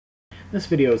This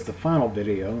video is the final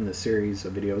video in the series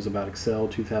of videos about Excel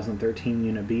 2013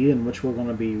 Unit B, in which we're going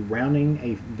to be rounding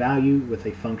a value with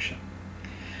a function.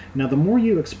 Now, the more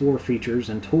you explore features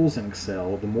and tools in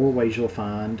Excel, the more ways you'll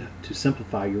find to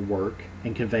simplify your work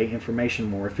and convey information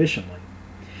more efficiently.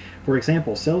 For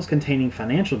example, cells containing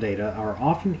financial data are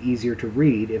often easier to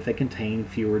read if they contain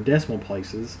fewer decimal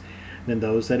places than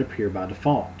those that appear by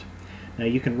default. Now,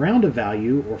 you can round a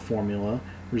value or formula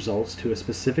results to a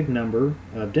specific number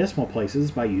of decimal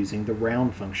places by using the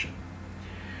round function.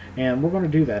 And we're going to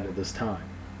do that at this time.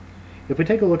 If we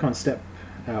take a look on step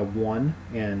 1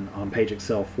 on page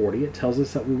Excel 40, it tells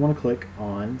us that we want to click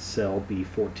on cell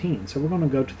B14. So we're going to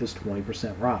go to this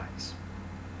 20% rise.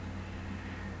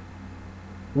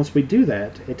 Once we do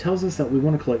that, it tells us that we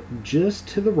want to click just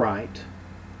to the right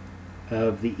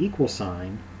of the equal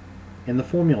sign in the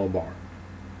formula bar.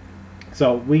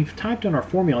 So we've typed in our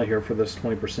formula here for this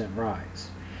 20% rise.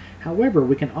 However,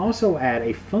 we can also add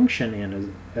a function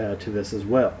in to this as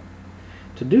well.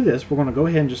 To do this, we're going to go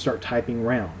ahead and just start typing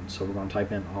round. So we're going to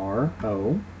type in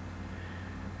RO,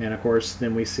 and of course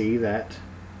then we see that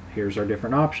here's our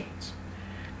different options.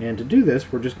 And to do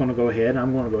this, we're just going to go ahead,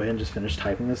 I'm going to go ahead and just finish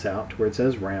typing this out to where it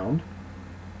says round,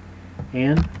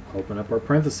 and open up our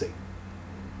parenthesis.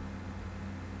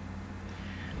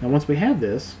 Now once we have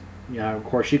this, of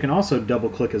course, you can also double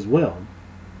click as well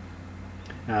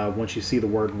once you see the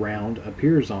word round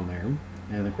appears on there,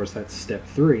 and of course that's step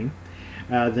 3.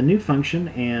 The new function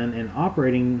and an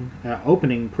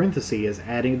opening parenthesis is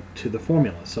added to the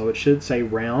formula, so it should say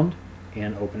round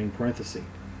and opening parenthesis.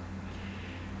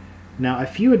 Now, a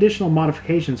few additional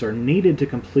modifications are needed to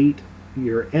complete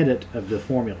your edit of the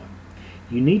formula.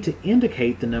 You need to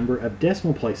indicate the number of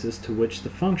decimal places to which the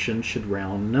function should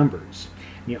round numbers.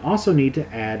 You also need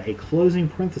to add a closing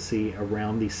parenthesis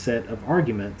around the set of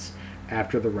arguments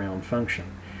after the round function.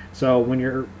 So when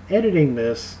you're editing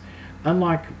this,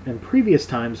 unlike in previous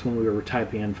times when we were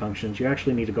typing in functions, you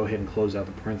actually need to go ahead and close out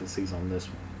the parentheses on this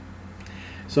one.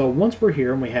 So once we're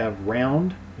here and we have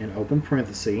round and open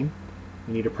parenthesis,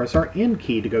 we need to press our end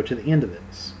key to go to the end of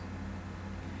this.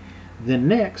 Then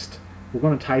next, we're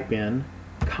going to type in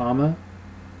comma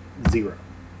 0.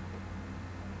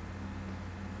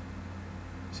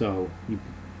 So you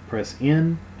press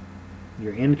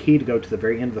your end key to go to the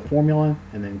very end of the formula,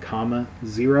 and then comma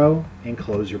 0 and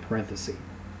close your parenthesis.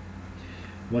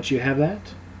 Once you have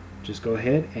that, just go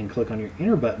ahead and click on your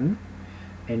enter button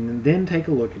and then take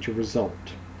a look at your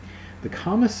result. The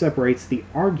comma separates the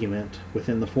argument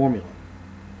within the formula.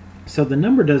 So the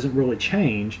number doesn't really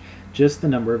change, just the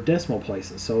number of decimal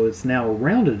places. So it's now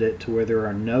rounded it to where there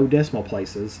are no decimal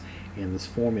places in this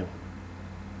formula.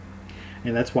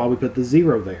 And that's why we put the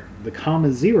 0 there. The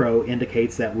comma 0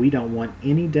 indicates that we don't want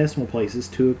any decimal places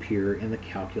to appear in the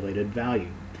calculated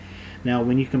value. Now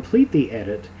when you complete the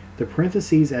edit, the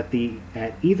parentheses at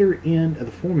either end of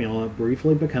the formula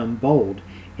briefly become bold,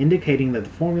 indicating that the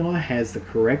formula has the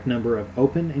correct number of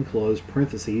open and closed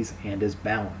parentheses and is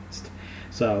balanced.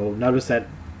 So notice that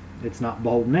it's not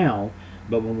bold now,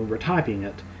 but when we were typing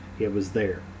it, it was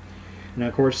there. Now,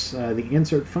 of course, the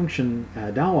insert function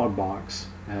dialog box,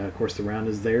 of course, the round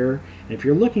is there. And if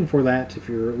you're looking for that,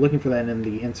 in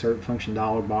the insert function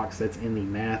dialog box, that's in the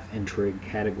math and trig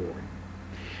category.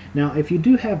 Now, if you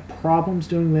do have problems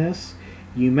doing this,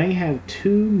 you may have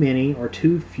too many or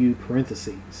too few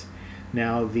parentheses.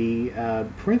 Now, the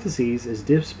parentheses is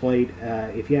displayed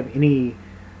if you have any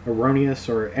erroneous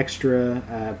or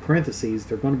extra parentheses,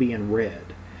 they're going to be in red,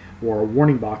 or a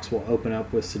warning box will open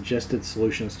up with suggested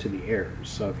solutions to the errors.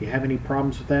 So if you have any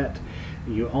problems with that,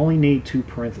 you only need 2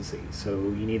 parentheses. So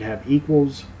you need to have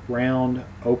equals, round,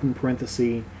 open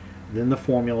parenthesis, then the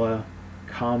formula,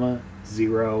 comma,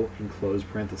 0, and close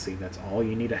parenthesis. That's all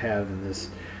you need to have in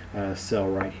this cell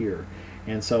right here.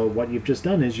 And so what you've just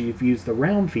done is you've used the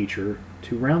round feature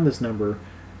to round this number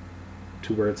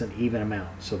to where it's an even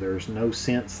amount. So there's no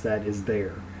cents that is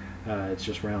there. It's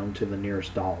just round to the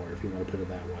nearest dollar, if you want to put it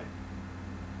that way.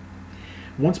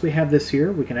 Once we have this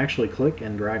here, we can actually click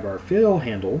and drag our fill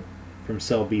handle from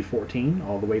cell B14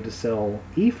 all the way to cell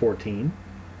E14,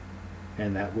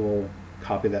 and that will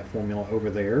copy that formula over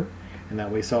there. And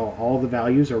that way, so all the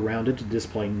values are rounded to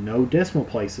display no decimal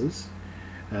places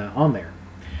on there.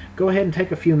 Go ahead and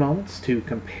take a few moments to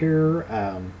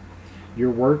compare your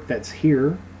work that's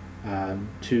here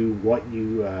to what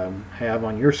you have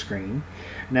on your screen.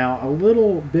 Now, a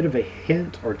little bit of a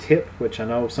hint or tip, which I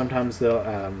know sometimes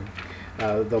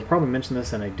They'll probably mention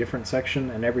this in a different section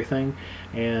and everything.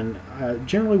 And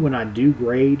generally when I do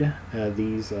grade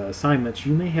these assignments,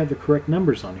 you may have the correct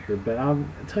numbers on here, but I'll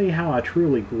tell you how I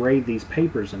truly grade these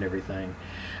papers and everything.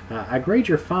 I grade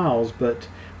your files, but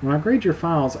when I grade your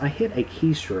files, I hit a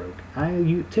keystroke.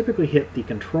 You typically hit the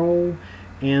control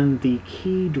and the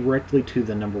key directly to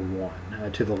the number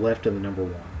 1, to the left of the number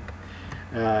 1.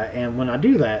 And when I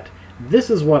do that, this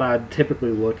is what I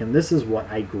typically look, and this is what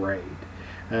I grade.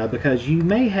 Because you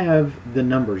may have the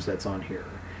numbers that's on here.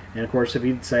 And of course, if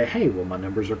you'd say, hey, well, my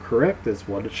numbers are correct, that's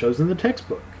what it shows in the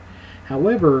textbook.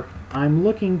 However, I'm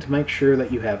looking to make sure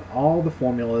that you have all the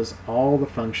formulas, all the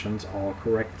functions, all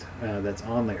correct that's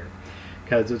on there.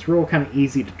 Because it's real kind of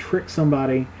easy to trick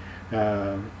somebody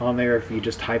on there if you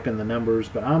just type in the numbers,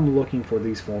 but I'm looking for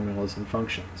these formulas and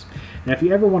functions. And if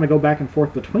you ever want to go back and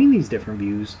forth between these different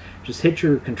views, just hit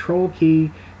your control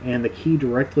key and the key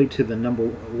directly to the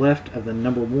number left of the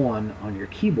number 1 on your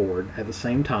keyboard at the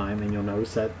same time, and you'll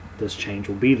notice that this change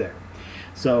will be there.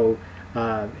 So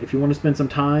if you want to spend some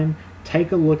time,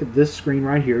 take a look at this screen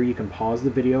right here. You can pause the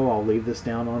video. I'll leave this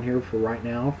down on here for right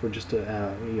now for just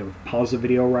to pause the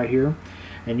video right here,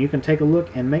 and you can take a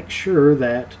look and make sure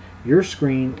that your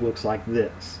screen looks like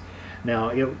this. Now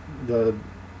the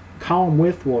column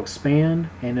width will expand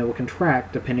and it will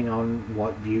contract depending on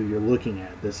what view you're looking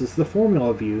at. This is the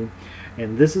formula view,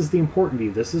 and this is the important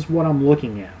view. This is what I'm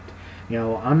looking at.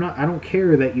 I don't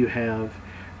care that you have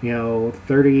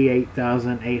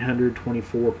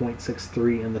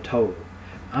 38,824.63 in the total.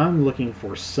 I'm looking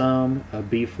for sum of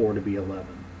B4 to B11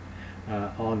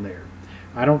 on there.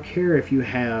 I don't care if you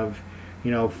have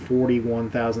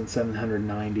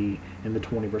 41,790 in the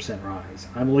 20% rise.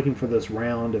 I'm looking for this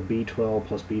round of B12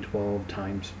 plus B12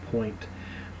 times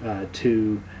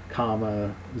 0.2,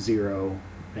 comma, 0,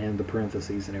 and the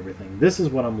parentheses and everything. This is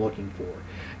what I'm looking for.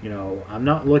 I'm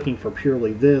not looking for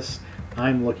purely this.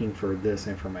 I'm looking for this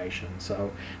information.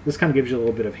 So this kind of gives you a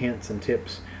little bit of hints and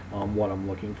tips on what I'm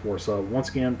looking for. So once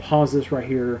again, pause this right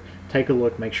here, take a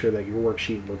look, make sure that your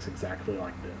worksheet looks exactly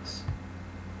like this.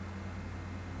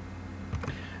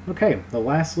 Okay, the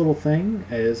last little thing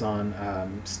is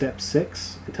on step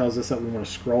 6. It tells us that we want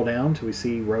to scroll down until we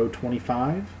see row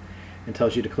 25. It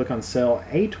tells you to click on cell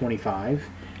A25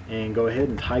 and go ahead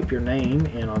and type your name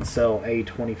in on cell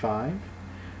A25,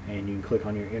 and you can click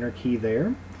on your enter key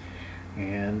there,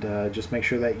 and just make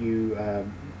sure that you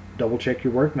double check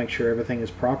your work, make sure everything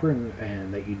is proper,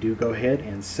 and that you do go ahead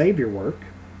and save your work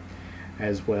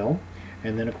as well.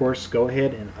 And then of course go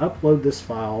ahead and upload this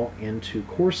file into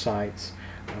CourseSites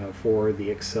for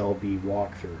the Excel B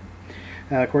walkthrough.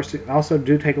 Of course, also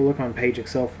do take a look on page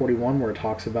Excel 41 where it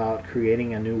talks about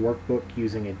creating a new workbook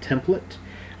using a template.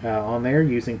 On there,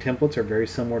 using templates are very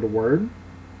similar to Word,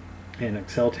 and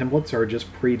Excel templates are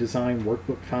just pre-designed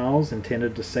workbook files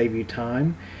intended to save you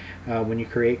time when you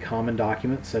create common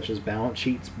documents such as balance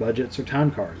sheets, budgets, or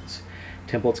time cards.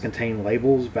 Templates contain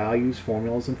labels, values,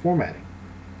 formulas, and formatting.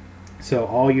 So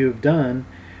all you've done,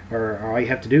 or all you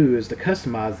have to do, is to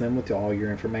customize them with all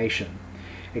your information.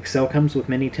 Excel comes with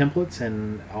many templates,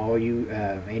 and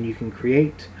you can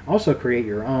also create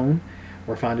your own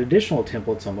or find additional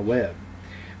templates on the web.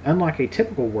 Unlike a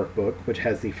typical workbook, which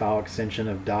has the file extension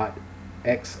of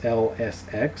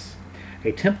 .xlsx,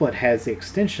 a template has the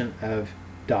extension of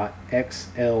 .xltx,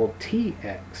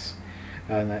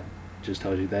 and that just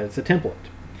tells you that it's a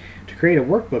template. To create a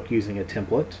workbook using a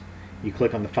template, you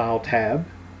click on the File tab,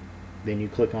 then you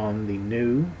click on the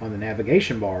New on the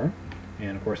navigation bar,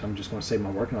 and of course I'm just going to save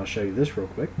my work and I'll show you this real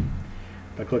quick.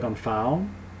 If I click on File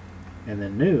and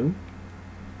then New,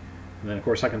 and then of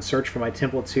course I can search for my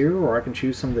templates here, or I can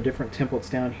choose some of the different templates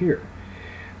down here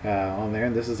on there,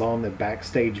 and this is on the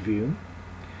Backstage view.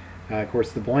 Of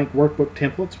course the blank workbook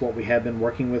templates, what we have been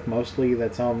working with mostly,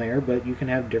 that's on there, but you can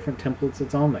have different templates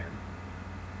that's on there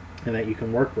and that you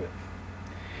can work with.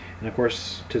 And of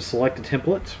course, to select a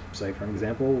template, say for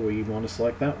example we want to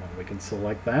select that one, we can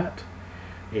select that.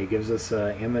 It gives us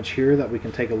an image here that we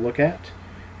can take a look at,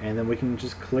 and then we can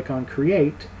just click on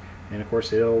Create, and of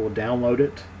course it will download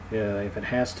it if it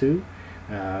has to,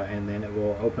 and then it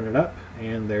will open it up,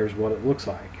 and there's what it looks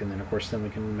like. And then of course then we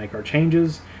can make our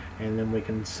changes, and then we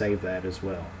can save that as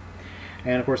well.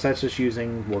 And of course that's just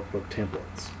using workbook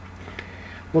templates.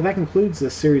 Well, that concludes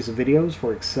this series of videos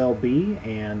for Excel B,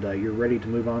 and you're ready to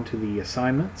move on to the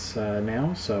assignments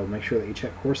now, so make sure that you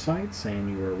check CourseSites and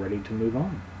you are ready to move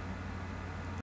on.